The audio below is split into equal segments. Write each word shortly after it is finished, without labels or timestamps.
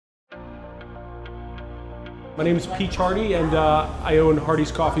My name is Peach Hardy, and I own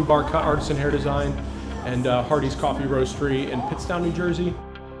Hardy's Coffee Bar, Cut Artisan Hair Design, and Hardy's Coffee Roastery in Pittstown, New Jersey.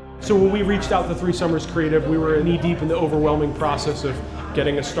 So when we reached out to 3 Summers Creative, we were knee-deep in the overwhelming process of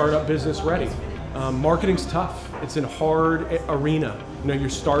getting a startup business ready. Marketing's tough. It's a hard arena. You know, your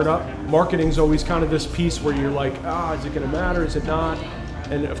startup, marketing's always kind of this piece where you're like, is it gonna matter, is it not?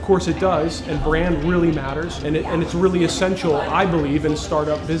 And of course it does, and brand really matters, and it's really essential, I believe, in a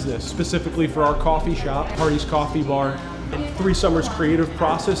startup business, specifically for our coffee shop, Hardy's Coffee Bar. And 3 Summers creative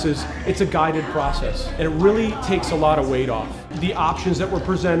process it's a guided process, and it really takes a lot of weight off. The options that were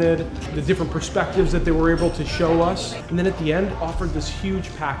presented, the different perspectives that they were able to show us, and then at the end offered this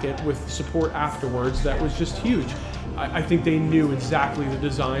huge packet with support afterwards that was just huge. I think they knew exactly the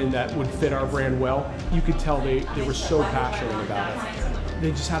design that would fit our brand well. You could tell they were so passionate about it. They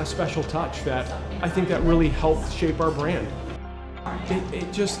just had a special touch that I think that really helped shape our brand.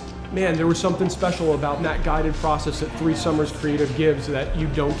 Man, there was something special about that guided process that 3 Summers Creative gives that you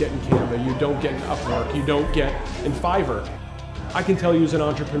don't get in Canva, you don't get in Upwork, you don't get in Fiverr. I can tell you as an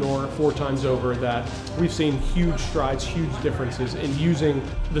entrepreneur 4 times over that we've seen huge strides, huge differences in using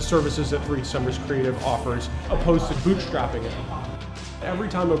the services that 3 Summers Creative offers, opposed to bootstrapping it. Every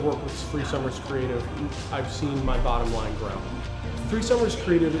time I've worked with 3 Summers Creative, I've seen my bottom line grow. 3 Summers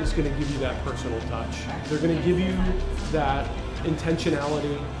Creative is going to give you that personal touch. They're going to give you that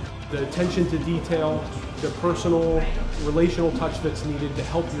intentionality, the attention to detail, the personal, relational touch that's needed to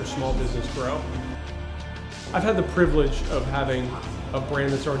help your small business grow. I've had the privilege of having a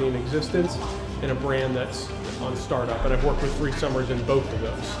brand that's already in existence and a brand that's on startup, and I've worked with 3 Summers in both of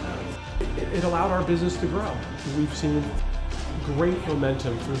those. It allowed our business to grow. We've seen great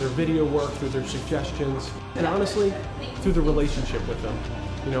momentum through their video work, through their suggestions, and honestly, through the relationship with them.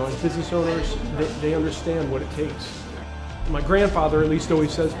 You know, as business owners, they understand what it takes. My grandfather at least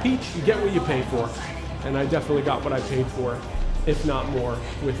always says, Peach, you get what you pay for. And I definitely got what I paid for, if not more,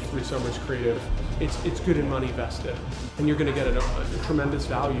 with 3 Summers Creative. It's good and money vested. And you're gonna get a tremendous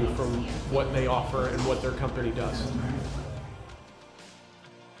value from what they offer and what their company does.